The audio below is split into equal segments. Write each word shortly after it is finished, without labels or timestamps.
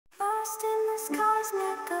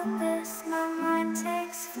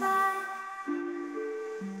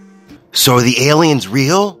So are the aliens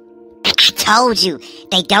real? I told you,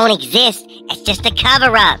 they don't exist. It's just a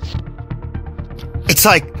cover-up. It's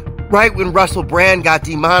like right when Russell Brand got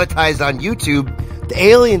demonetized on YouTube, the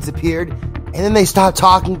aliens appeared, and then they stopped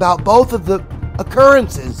talking about both of the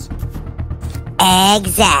occurrences.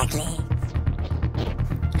 Exactly.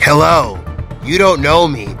 Hello. You don't know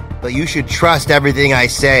me, but you should trust everything I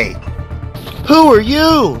say. Who are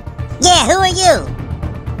you? Yeah, who are you?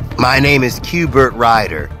 My name is Q-Bert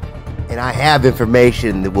Ryder, and I have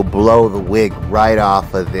information that will blow the wig right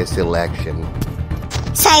off of this election.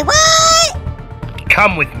 Say what?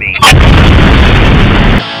 Come with me.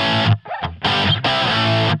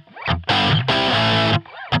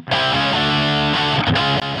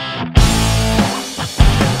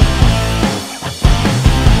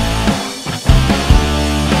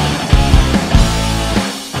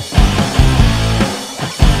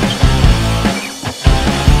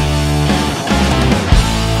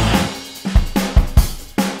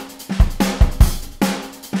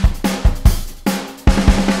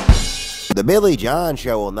 The Billy John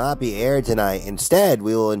Show will not be aired tonight. Instead,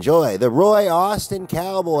 we will enjoy the Roy Austin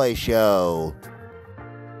Cowboy Show.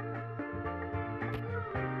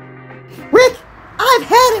 Rick, I've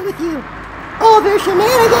had it with you. All their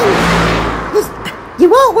shenanigans. You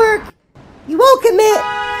won't work. You won't commit.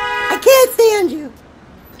 I can't stand you.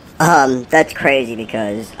 That's crazy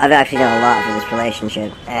because I've actually done a lot for this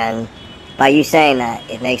relationship, and by you saying that,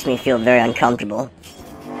 it makes me feel very uncomfortable.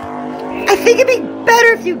 I think it'd be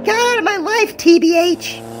better if you got out of my life,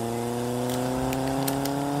 TBH.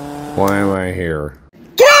 Why am I here?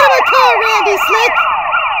 Get out of my car, Randy Slick!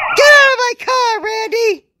 Get out of my car,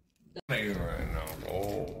 Randy!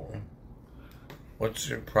 Oh. What's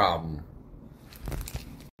your problem?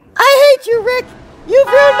 I hate you, Rick! You've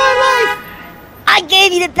ruined my life! I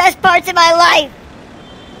gave you the best parts of my life!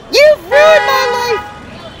 You've ruined my life!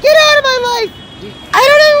 Get out of my life! I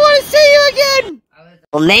don't ever want to see you again!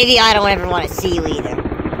 Well, maybe I don't ever want to see you either.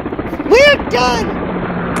 We're done!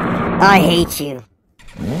 I hate you.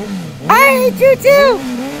 I hate you too!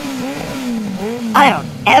 I don't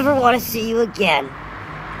ever want to see you again.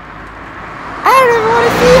 I don't ever want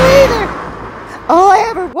to see you either! All I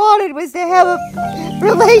ever wanted was to have a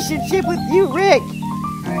relationship with you, Rick.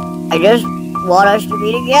 I just want us to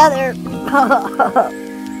be together.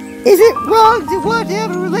 Is it wrong to want to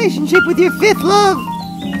have a relationship with your fifth love?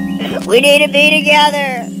 We need to be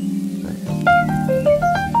together.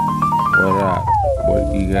 What up?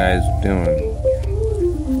 What you guys doing?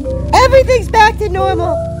 Everything's back to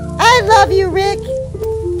normal. I love you, Rick.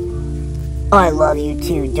 I love you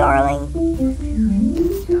too, darling.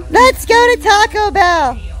 Let's go to Taco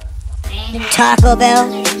Bell. Taco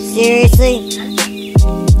Bell? Seriously?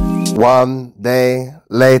 One day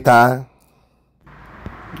later.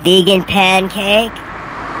 Vegan pancake?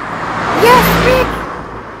 Yes, Rick.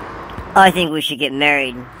 I think we should get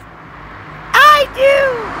married. I do.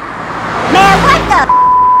 Man, what the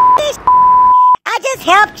this I just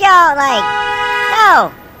helped y'all,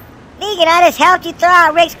 no. Vegan, I just helped you throw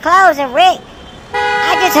out Rick's clothes, and Rick,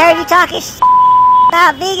 I just heard you talking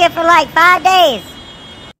about vegan for 5 days.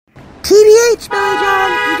 TBH, Billy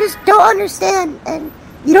John, you just don't understand, and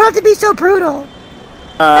you don't have to be so brutal.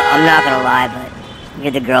 I'm not gonna lie, but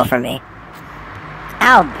you're the girl for me.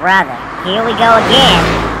 Oh, brother, here we go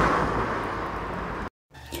again.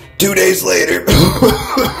 2 days later.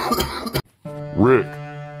 Rick,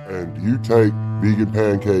 and do you take Vegan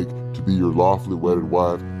Pancake to be your lawfully wedded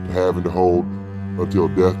wife to have and to hold until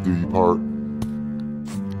death do you part?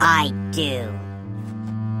 I do.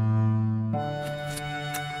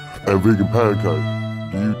 And Vegan Pancake,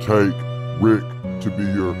 do you take Rick to be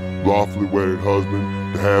your lawfully wedded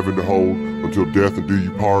husband to have and to hold until death and do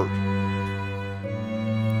you part?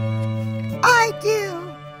 I do.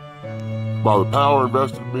 By the power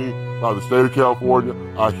invested in me by the state of California,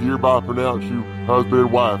 I hereby pronounce you husband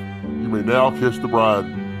and wife. You may now kiss the bride.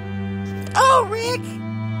 Oh, Rick!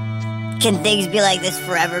 Can things be like this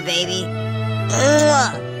forever, baby?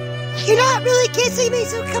 You're not really kissing me,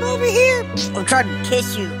 so come over here. I'm trying to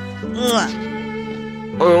kiss you. I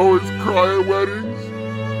always cry at weddings.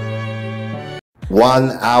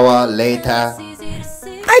 1 hour later.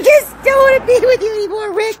 I just don't want to be with you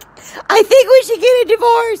anymore, Rick. I think we should get a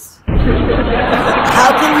divorce. How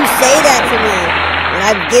can you say that to me when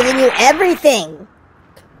I've given you everything?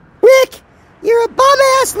 Rick, you're a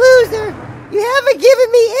bum-ass loser. You haven't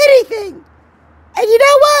given me anything. And you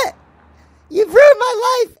know what? You've ruined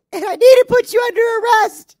my life, and I need to put you under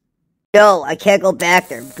arrest. No, I can't go back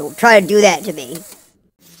there. Don't try to do that to me.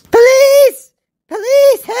 Police!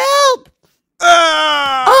 Police, help!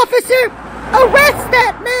 Oh!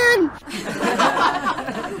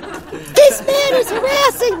 man is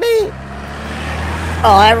harassing me.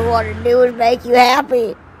 All I ever wanted to do was make you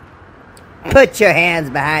happy. Put your hands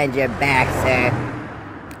behind your back, sir.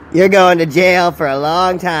 You're going to jail for a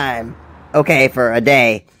long time. Okay, for a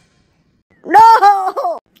day.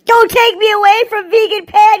 No! Don't take me away from vegan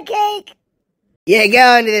pancake! You're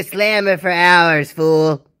going to the slammer for hours,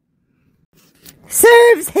 fool.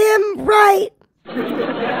 Serves him right.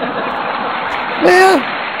 Well,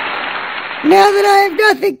 now that I have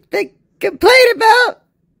nothing to complain about,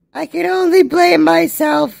 I can only blame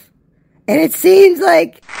myself. And it seems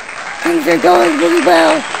like things are going really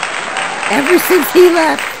well ever since he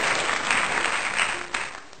left.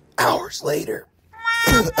 Hours later.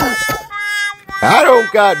 I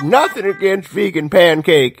don't got nothing against vegan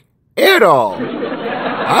pancake at all.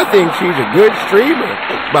 I think she's a good streamer,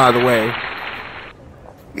 by the way.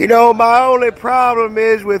 You know, my only problem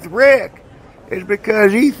is with Rick is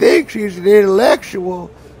because he thinks he's an intellectual,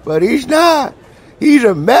 but he's not. He's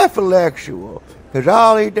a methalectual, because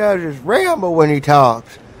all he does is ramble when he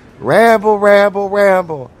talks. Ramble, ramble,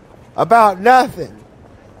 ramble. About nothing.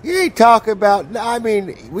 He ain't talking about, I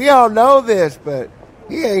mean, we all know this, but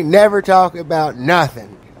he ain't never talking about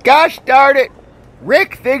nothing. Gosh darn it,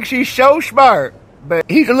 Rick thinks he's so smart, but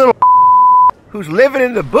he's a little who's living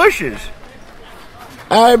in the bushes.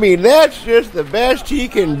 I mean, that's just the best he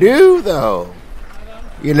can do, though.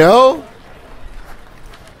 You know?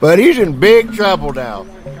 But he's in big trouble now.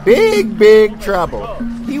 Big, big trouble.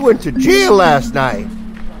 He went to jail last night.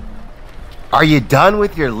 Are you done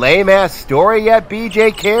with your lame-ass story yet,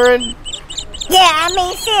 BJ Karen? Yeah, I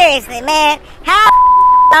mean, seriously, man. How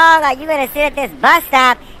long are you going to sit at this bus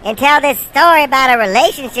stop and tell this story about a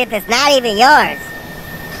relationship that's not even yours?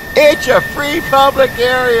 It's a free public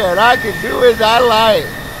area, and I can do as I like.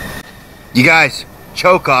 You guys,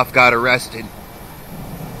 Chokoff got arrested.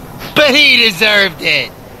 But he deserved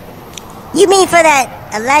it. You mean for that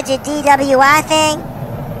alleged DWI thing?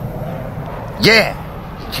 Yeah,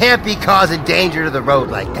 you can't be causing danger to the road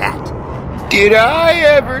like that. Did I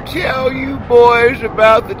ever tell you boys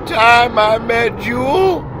about the time I met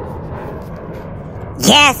Jewel?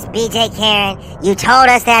 Yes, BJ Karen. You told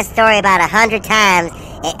us that story about 100 times,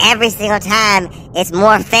 and every single time it's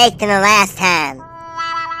more fake than the last time.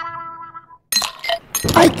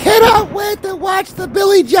 I cannot wait to watch the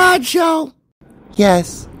Billy John show.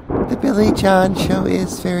 Yes, the Billy John show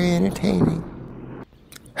is very entertaining.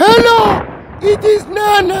 Hello, it is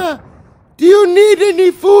Nana. Do you need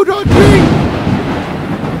any food or drink?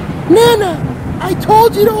 Nana, I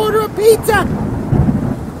told you to order a pizza.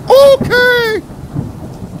 Okay.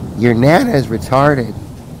 Your Nana is retarded.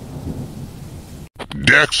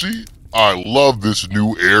 Dexy, I love this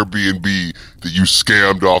new Airbnb that you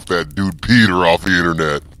scammed off that dude Peter off the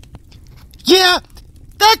internet. Yeah,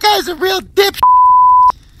 that guy's a real dipshit.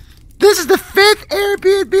 This is the 5th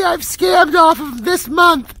Airbnb I've scammed off of this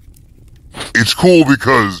month. It's cool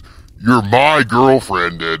because you're my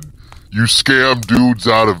girlfriend and you scam dudes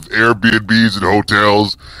out of Airbnbs and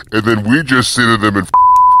hotels, and then we just sit in them and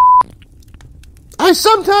I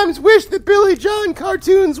sometimes wish the Billy John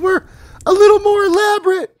cartoons were a little more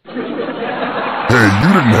elaborate. Hey, you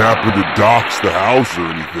didn't happen to dox the house or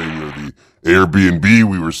anything, or the Airbnb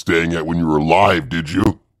we were staying at when you were alive, did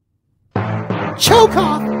you?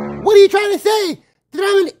 Chokoff, what are you trying to say? That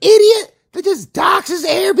I'm an idiot that just doxes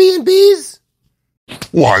Airbnbs?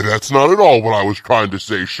 Why, that's not at all what I was trying to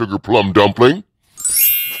say, Sugar Plum Dumpling.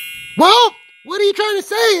 Well, what are you trying to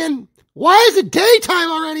say? And why is it daytime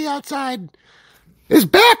already outside? This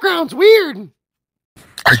background's weird.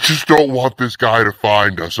 I just don't want this guy to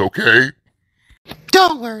find us, okay?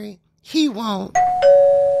 Don't worry, he won't.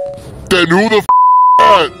 Then who the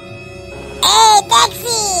that? Hey,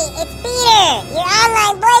 Dexy, it's Peter, your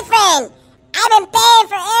online boyfriend. I've been paying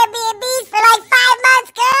for Airbnbs for like 5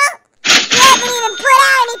 months, girl. You haven't even put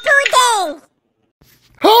out any poo things.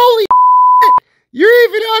 Holy you're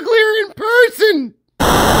even uglier in person.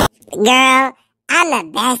 Girl, I'm the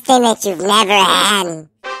best thing that you've never had.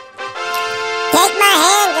 Take my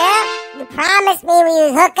hand, girl. You promised me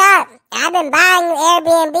we would hook up. I've been buying you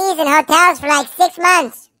Airbnbs and hotels for like 6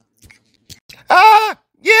 months.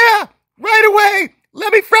 Yeah, right away.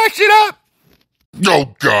 Let me freshen up.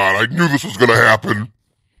 Oh, God, I knew this was gonna happen.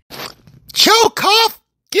 Chokoff,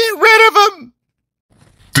 get rid of him.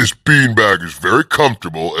 This beanbag is very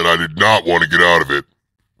comfortable, and I did not want to get out of it.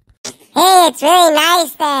 Hey, it's really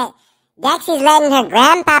nice that Dexy's letting her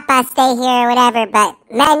grandpapa stay here or whatever, but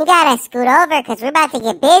man, you gotta scoot over because we're about to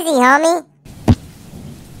get busy, homie.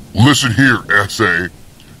 Listen here, S.A.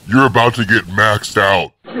 You're about to get maxed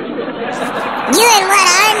out. You in what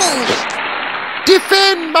army?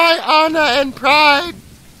 Defend my honor and pride.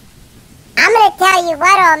 I'm gonna tell you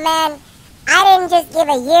what, old man. I didn't just give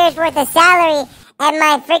a year's worth of salary at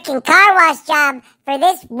my freaking car wash job for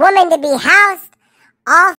this woman to be housed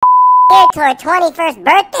all year to her 21st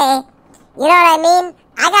birthday. You know what I mean?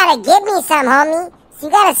 I gotta give me some, homie. So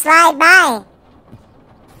you gotta slide by.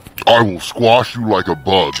 I will squash you like a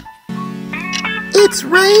bug. It's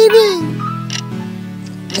raining.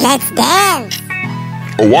 Let's dance.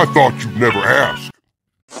 Oh, I thought you'd never ask.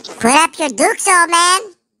 Put up your dukes, old man.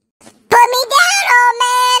 Put me down, old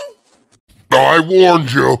man. I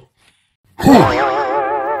warned you.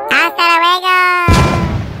 Hasta luego.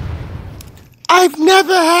 I've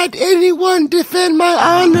never had anyone defend my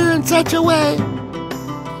honor in such a way.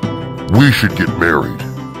 We should get married.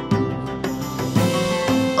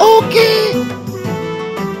 Okay.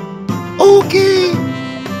 Okay.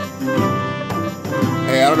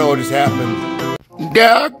 Hey, I don't know what just happened.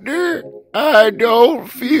 Doctor, I don't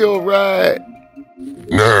feel right.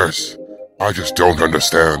 Nurse, I just don't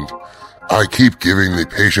understand. I keep giving the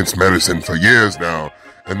patients medicine for years now,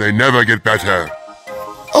 and they never get better.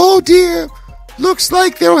 Oh dear. Looks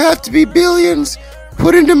like there'll have to be billions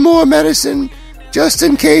put into more medicine just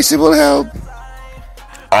in case it will help.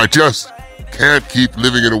 I just can't keep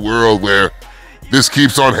living in a world where this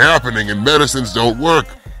keeps on happening and medicines don't work.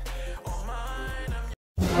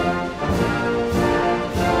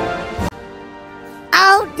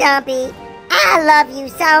 Oh, Dumpy, I love you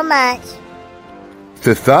so much.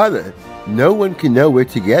 For father, no one can know we're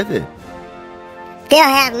together. They'll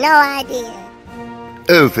have no idea.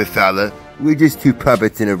 Oh, for father, we're just two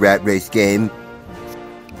puppets in a rat race game.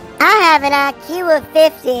 I have an IQ of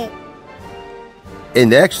 50.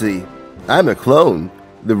 And actually, I'm a clone.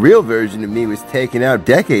 The real version of me was taken out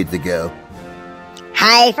decades ago.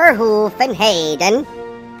 Hi for Hoof and Hayden.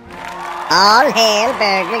 All hail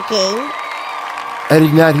Burger King. I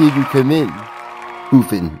did not hear you come in,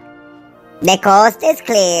 Hoofin. The coast is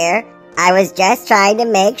clear. I was just trying to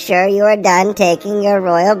make sure you are done taking your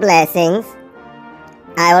royal blessings.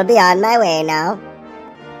 I will be on my way now.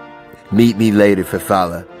 Meet me later,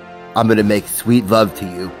 Fafala. I'm gonna make sweet love to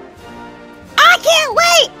you. I can't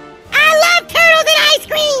wait! I love turtles and ice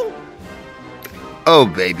cream! Oh,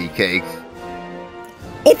 baby cakes.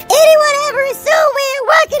 If anyone ever assumed we were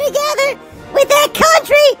working together with that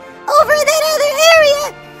country over that other area,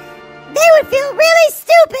 they would feel really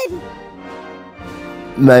stupid.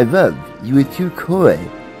 My love, you were too coy.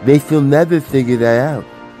 They'll never figure that out.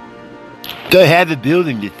 Go have a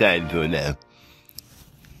building to sign for now.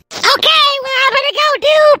 Okay, well, I'm gonna go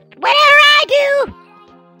do whatever I do.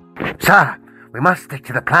 Sir, we must stick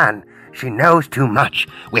to the plan. She knows too much.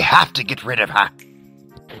 We have to get rid of her.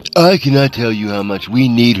 I cannot tell you how much we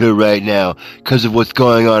need her right now because of what's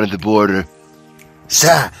going on at the border.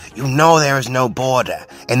 Sir, you know there is no border,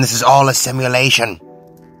 and this is all a simulation.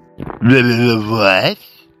 What?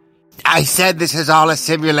 I said this is all a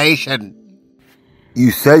simulation.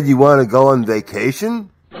 You said you want to go on vacation?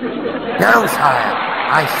 No, sire.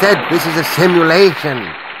 I said this is a simulation.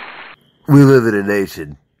 We live in a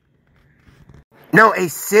nation. No, a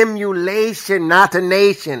simulation, not a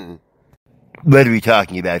nation. What are we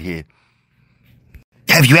talking about here?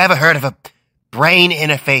 Have you ever heard of a brain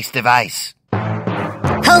interface device?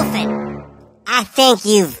 Hoofin, I think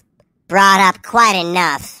you've brought up quite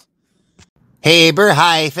enough. Haber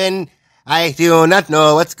hyphen, I do not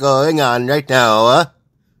know what's going on right now.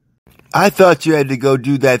 I thought you had to go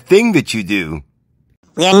do that thing that you do.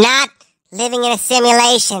 We're not living in a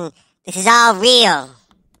simulation. This is all real.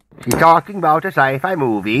 She's talking about a sci-fi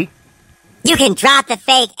movie. You can drop the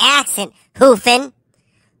fake accent, Hoofin.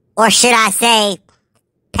 Or should I say,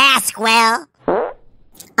 Pasquale?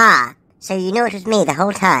 Ah, so you knew it was me the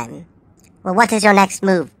whole time. Well, what is your next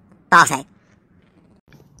move, Bossy?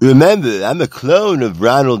 Remember, I'm a clone of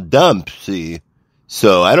Ronald Dumpy,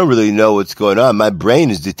 so I don't really know what's going on. My brain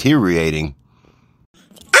is deteriorating.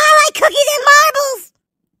 I like cookies and marbles!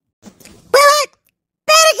 Well, I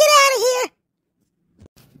better get out of here!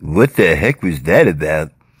 What the heck was that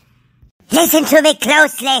about? Listen to me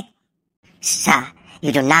closely. Sir,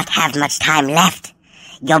 you do not have much time left.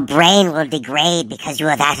 Your brain will degrade because you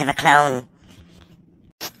are that of a clone.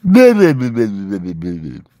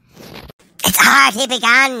 It's already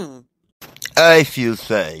begun. I feel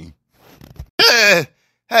fine. I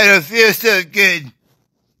don't feel so good.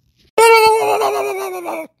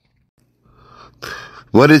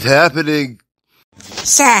 What is happening?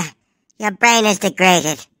 Sir, your brain is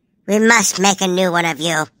degraded. We must make a new one of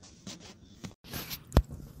you.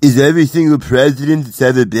 Is every single president that's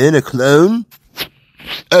ever been a clone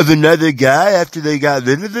of another guy after they got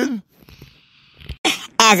rid of him?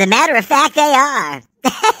 As a matter of fact, they are.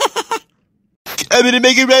 I'm gonna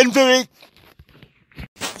make a run for it.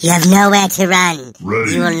 You have nowhere to run.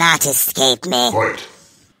 Ready. You will not escape me. Fight.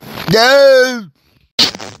 No!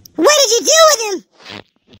 What did you do with him?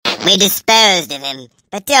 We disposed of him,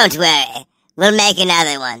 but don't worry. We'll make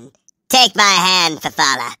another one. Take my hand,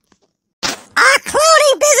 Fafala. Our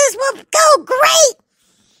cloning business will go great!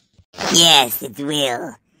 Yes, it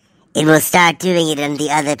will. It will start doing it on the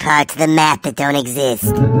other parts of the map that don't exist.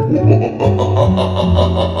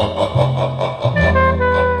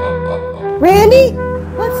 Randy,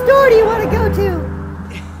 what store do you want to go to?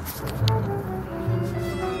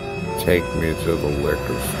 Take me to the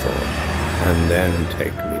liquor store, and then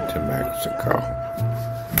take me to Mexico.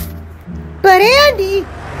 But Andy,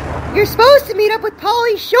 you're supposed to meet up with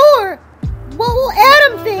Pauly Shore. What will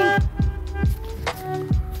Adam think?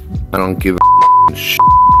 I don't give a shit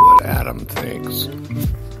what Adam thinks.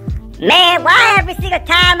 Man, why every single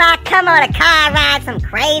time I come on a car ride, some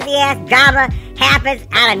crazy-ass drama happens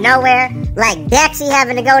out of nowhere? Like Dexy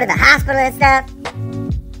having to go to the hospital and stuff?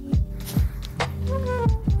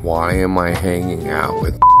 Why am I hanging out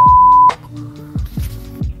with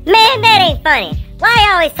Man, that ain't funny. Why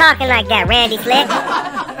you always talking like that, Randy Slick?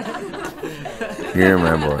 You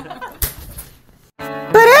remember it.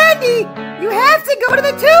 But Andy, you have to go to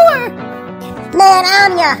the tour. Man,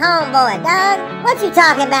 I'm your homeboy, dog. What you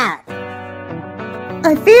talking about?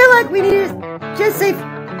 I feel like we need to just say,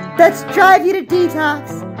 let's drive you to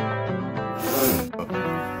detox.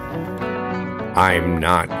 I'm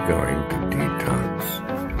not going to detox.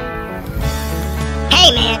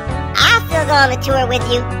 Hey, man, I'll still go on the tour with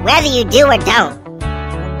you, whether you do or don't.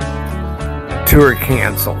 Tour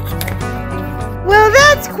canceled. Well,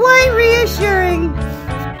 that's quite reassuring.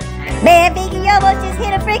 Man, Biggie, you almost just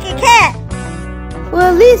hit a freaking cat.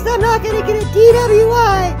 Well, at least I'm not gonna get a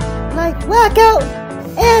DWI like Wackout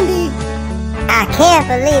Andy. I can't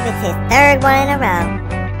believe it's his third one in a row.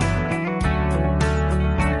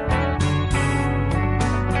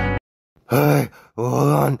 I will hold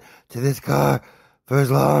on to this car for as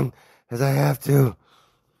long as I have to.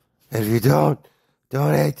 And if you don't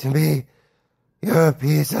donate to me, you're a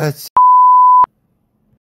piece of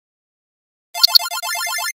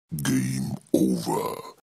Game over.